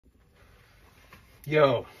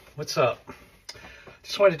Yo, what's up?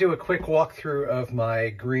 Just wanted to do a quick walkthrough of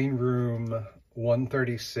my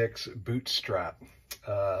Greenroom136 Bootstrap.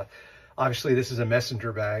 Obviously, this is a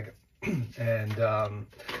messenger bag, and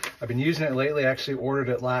I've been using it lately. I actually ordered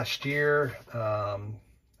it last year.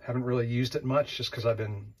 Haven't really used it much just because I've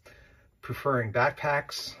been preferring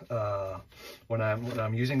backpacks when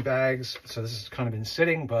I'm using bags. So this has kind of been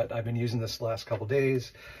sitting, but I've been using this the last couple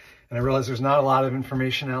days. And I realize there's not a lot of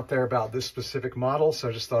information out there about this specific model, so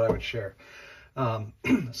I just thought I would share.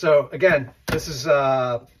 So again, this is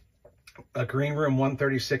a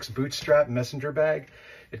Greenroom136 Bootstrap messenger bag.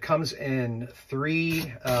 It comes in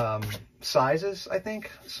three sizes, I think: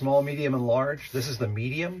 small, medium, and large. This is the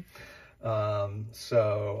medium.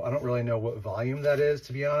 So I don't really know what volume that is,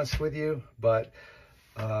 to be honest with you, but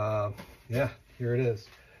yeah, here it is.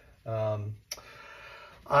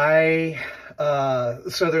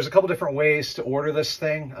 So there's a couple different ways to order this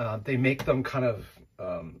thing. They make them kind of,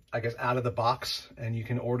 I guess, out of the box, and you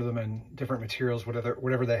can order them in different materials,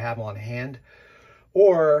 whatever they have on hand.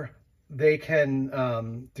 Or they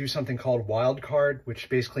can do something called Wildcard, which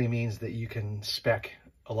basically means that you can spec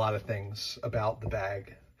a lot of things about the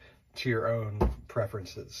bag to your own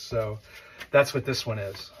preferences. So that's what this one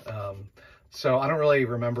is. So I don't really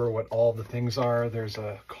remember what all the things are. There's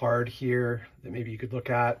a card here that maybe you could look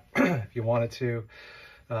at if you wanted to.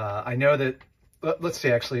 I know that, let's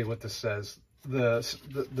see actually what this says.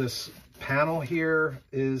 This panel here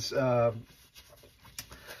is was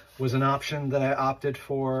an option that I opted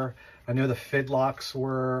for. I know the fid locks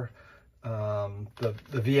were the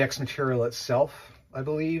VX material itself, I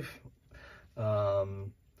believe.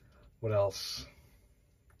 What else?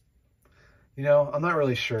 You know, I'm not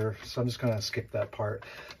really sure, so I'm just going to skip that part.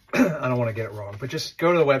 I don't want to get it wrong, but just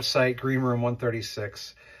go to the website,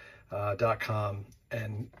 greenroom136.com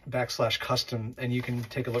and /custom, and you can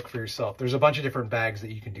take a look for yourself. There's a bunch of different bags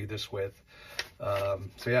that you can do this with. So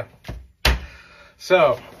yeah.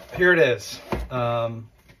 So here it is. Kind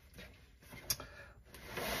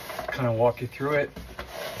of walk you through it.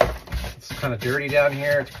 It's kind of dirty down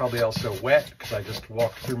here. It's probably also wet because I just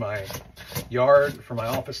walked through my yard from my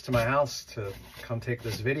office to my house to come take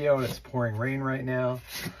this video, and it's pouring rain right now.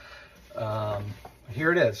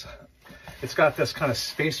 Here it is. It's got this kind of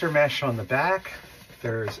spacer mesh on the back.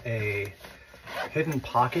 There's a hidden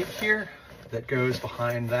pocket here that goes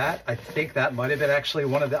behind that. I think that might have been actually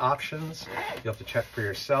one of the options. You'll have to check for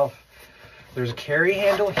yourself. There's a carry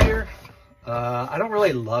handle here. I don't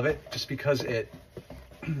really love it just because it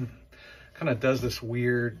kind of does this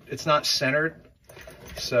weird, it's not centered.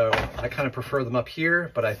 So I kind of prefer them up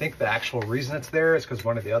here, but I think the actual reason it's there is because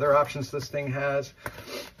one of the other options this thing has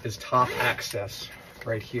is top access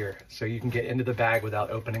right here. So you can get into the bag without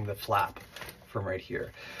opening the flap from right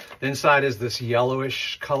here. The inside is this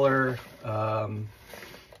yellowish color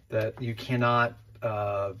that you cannot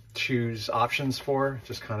choose options for. It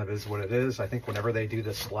just kind of is what it is. I think whenever they do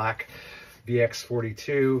this black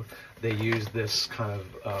VX42, they use this kind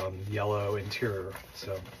of yellow interior.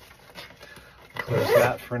 So close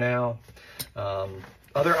that for now.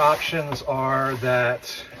 Other options are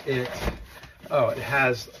that it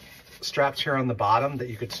has straps here on the bottom that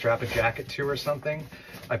you could strap a jacket to or something.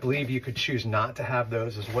 I believe you could choose not to have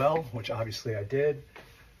those as well, which obviously I did.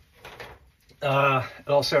 It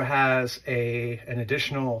also has an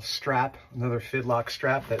additional strap, another fid lock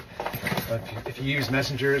strap that if you use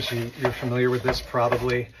messengers, you're familiar with this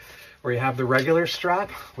probably, where you have the regular strap,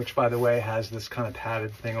 which by the way has this kind of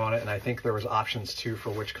padded thing on it, and I think there was options too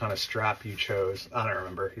for which kind of strap you chose. I don't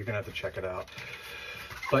remember. You're gonna have to check it out.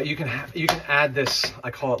 But you can add this,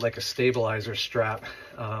 I call it like a stabilizer strap,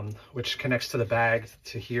 which connects to the bag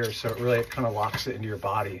to here, so it kind of locks it into your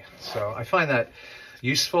body. So I find that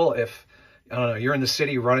useful if, I don't know, you're in the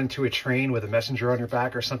city, run into a train with a messenger on your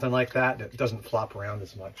back or something like that, and it doesn't flop around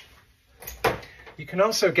as much. You can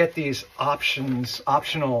also get these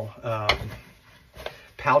optional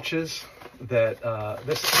pouches that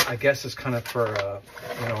this, I guess, is kind of for a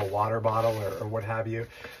water bottle or what have you.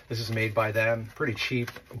 This is made by them, pretty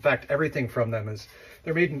cheap. In fact, everything from them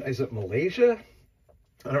they're made in, is it Malaysia?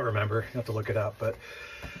 I don't remember, you have to look it up, but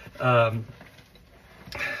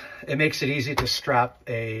it makes it easy to strap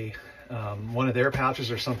one of their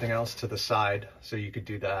pouches or something else to the side, so you could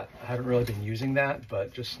do that. I haven't really been using that,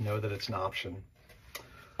 but just know that it's an option.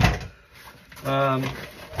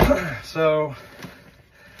 So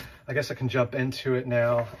I guess I can jump into it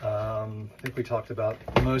now. I think we talked about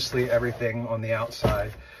mostly everything on the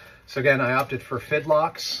outside. So again, I opted for fid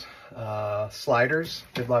locks,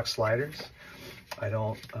 fid lock sliders. I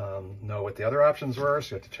don't know what the other options were,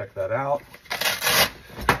 so you have to check that out.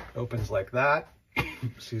 Opens like that.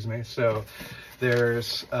 Excuse me. So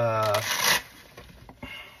there's, yeah,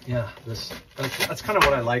 that's kind of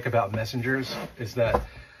what I like about messengers, is that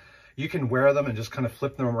you can wear them and just kind of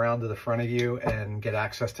flip them around to the front of you and get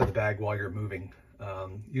access to the bag while you're moving.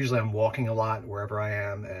 Usually I'm walking a lot wherever I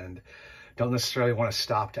am and don't necessarily want to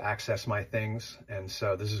stop to access my things. And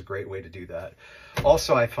so this is a great way to do that.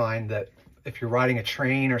 Also, I find that if you're riding a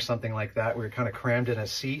train or something like that, where you're kind of crammed in a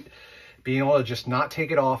seat, being able to just not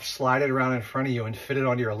take it off, slide it around in front of you and fit it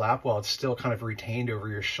onto your lap while it's still kind of retained over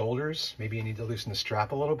your shoulders, maybe you need to loosen the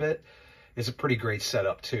strap a little bit, is a pretty great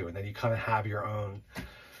setup too. And then you kind of have your own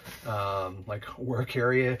like work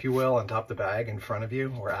area, if you will, on top of the bag in front of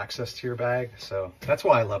you, or access to your bag. So that's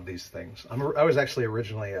why I love these things. I was actually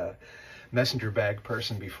originally a messenger bag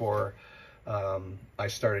person before I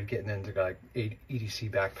started getting into like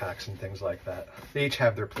EDC backpacks and things like that. They each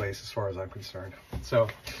have their place as far as I'm concerned. So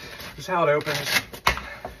this is how it opens.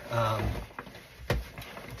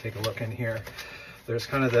 Take a look in here. There's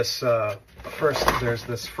kind of this, first there's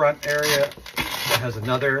this front area that has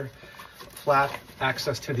another flap,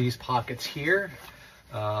 access to these pockets here.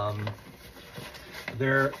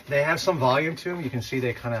 They have some volume to them. You can see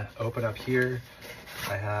they kind of open up here.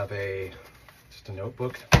 I have just a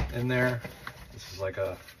notebook in there. This is like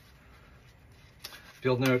a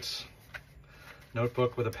field notes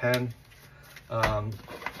notebook with a pen. What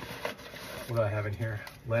do I have in here?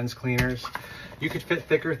 Lens cleaners. You could fit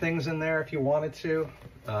thicker things in there if you wanted to.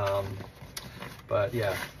 But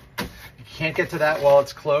yeah, you can't get to that while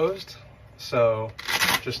it's closed. So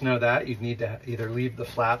just know that you'd need to either leave the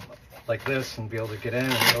flap like this and be able to get in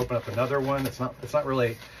and open up another one. It's not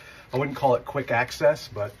really, I wouldn't call it quick access,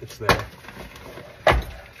 but it's there.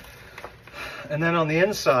 And then on the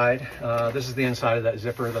inside, this is the inside of that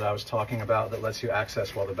zipper that I was talking about that lets you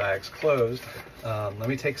access while the bag's closed. Let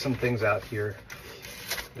me take some things out here.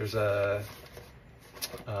 There's a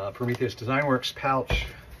Prometheus Design Works pouch,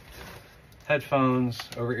 headphones,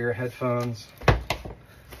 over-ear headphones.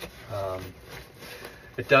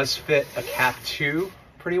 It does fit a Cap 2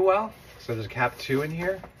 pretty well. So there's a Cap 2 in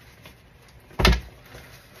here.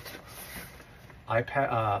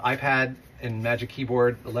 iPad and Magic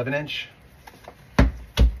Keyboard 11-inch.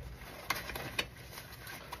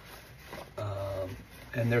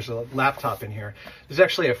 And there's a laptop in here. There's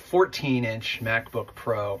actually a 14-inch MacBook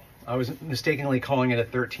Pro. I was mistakenly calling it a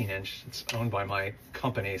 13-inch. It's owned by my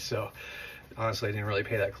company, so honestly, I didn't really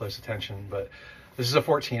pay that close attention, but this is a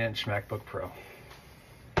 14-inch MacBook Pro.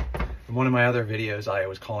 In one of my other videos, I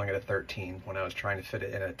was calling it a 13 when I was trying to fit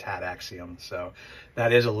it in a TAD Axiom, so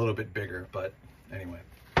that is a little bit bigger, but anyway.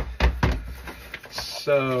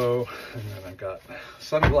 So, and then I've got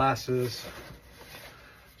sunglasses.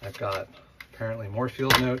 I've got apparently more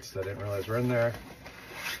field notes that I didn't realize were in there.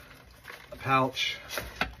 A pouch.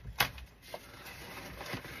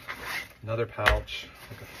 Another pouch,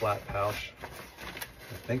 like a flat pouch.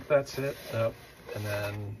 I think that's it. Oh, and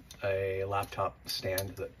then a laptop stand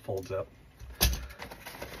that folds up.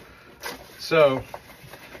 So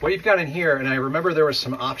what you've got in here, and I remember there was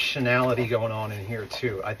some optionality going on in here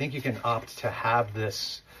too. I think you can opt to have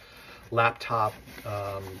this laptop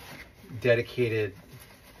dedicated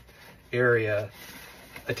area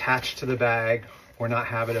attached to the bag, or not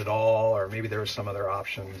have it at all, or maybe there were some other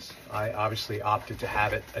options. I obviously opted to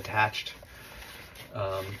have it attached,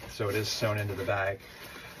 so it is sewn into the bag.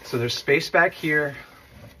 So there's space back here.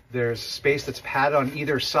 There's space that's padded on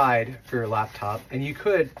either side for your laptop, and you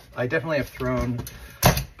could, I definitely have thrown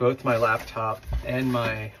both my laptop and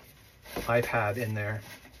my iPad in there,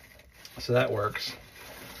 so that works.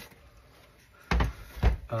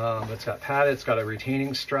 It's got padded, it's got a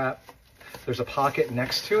retaining strap. There's a pocket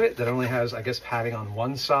next to it that only has, I guess, padding on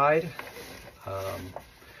one side. And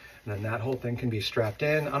then that whole thing can be strapped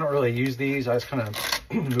in. I don't really use these. I just kind of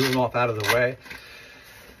move them off out of the way.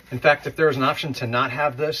 In fact, if there was an option to not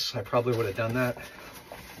have this, I probably would have done that.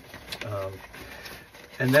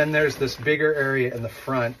 And then there's this bigger area in the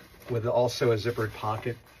front with also a zippered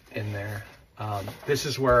pocket in there. This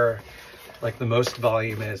is where like the most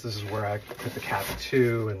volume is. This is where I put the Cap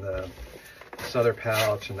 2 and this other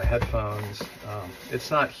pouch and the headphones.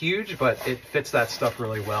 It's not huge, but it fits that stuff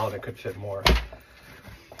really well, and it could fit more.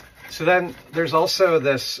 So then there's also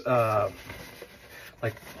this,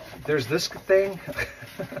 like there's this thing,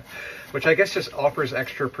 which I guess just offers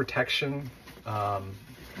extra protection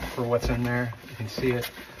for what's in there. You can see it.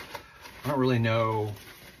 I don't really know.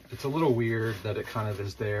 It's a little weird that it kind of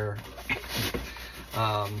is there.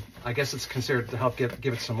 I guess it's considered to help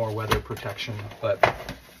give it some more weather protection, but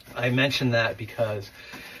I mentioned that because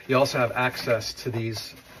you also have access to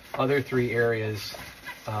these other three areas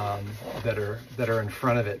that are in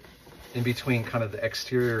front of it in between kind of the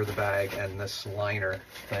exterior of the bag and this liner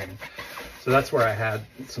thing. So that's where I had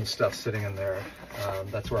some stuff sitting in there.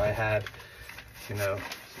 That's where I had, you know,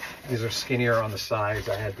 these are skinnier on the sides.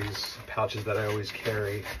 I had these pouches that I always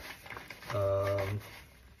carry. I'm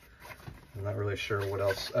not really sure what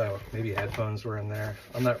else. Oh, maybe headphones were in there.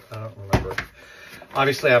 I don't remember.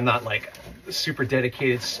 Obviously, I'm not like super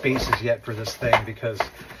dedicated spaces yet for this thing because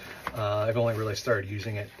I've only really started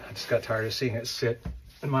using it. I just got tired of seeing it sit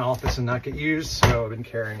in my office and not get used, so I've been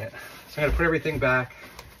carrying it. So I'm gonna put everything back.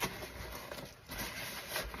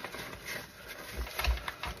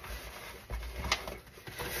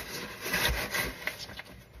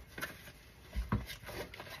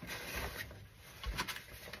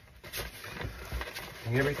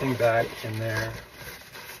 Bring everything back in there.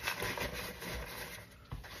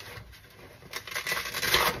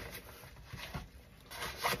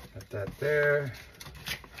 Got that there.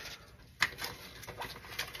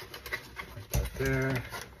 Like that there.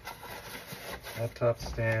 Laptop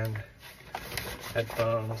stand.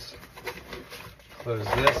 Headphones. Close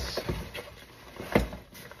this.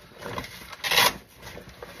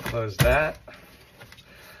 Close that.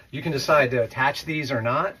 You can decide to attach these or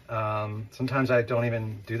not. Sometimes I don't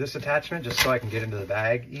even do this attachment just so I can get into the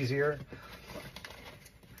bag easier.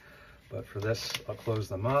 But for this, I'll close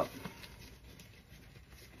them up.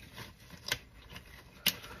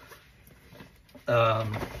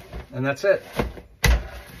 And that's it.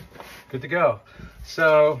 Good to go.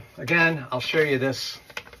 So again, I'll show you this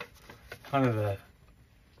kind of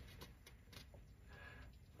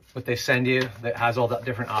what they send you that has all the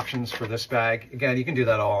different options for this bag. Again, you can do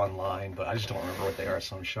that all online, but I just don't remember what they are,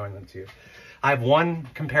 so I'm showing them to you. I have one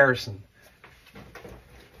comparison.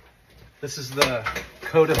 This is the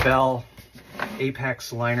Coda Bell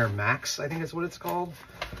Apex Liner Max, I think is what it's called.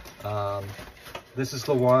 This is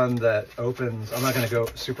the one that opens, I'm not gonna go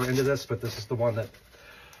super into this, but this is the one that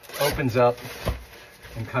opens up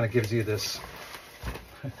and kind of gives you this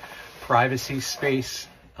privacy space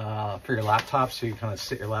for your laptop, so you kind of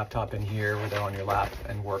sit your laptop in here with it on your lap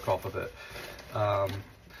and work off of it.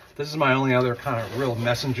 This is my only other kind of real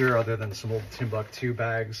messenger other than some old Timbuktu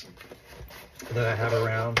bags that I have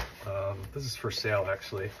around. This is for sale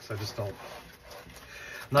actually, because I just don't,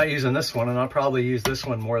 I'm not using this one, and I'll probably use this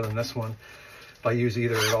one more than this one if I use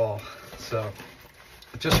either at all. So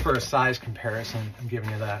just for a size comparison, I'm giving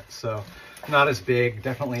you that. So not as big,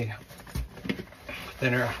 definitely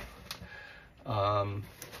thinner.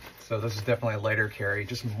 So this is definitely a lighter carry,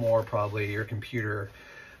 just more probably your computer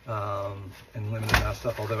and limited amount of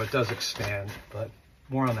stuff, although it does expand, but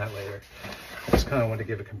more on that later. Just kind of wanted to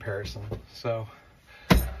give a comparison. So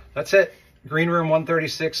that's it.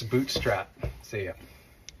 Greenroom136 Bootstrap. See ya.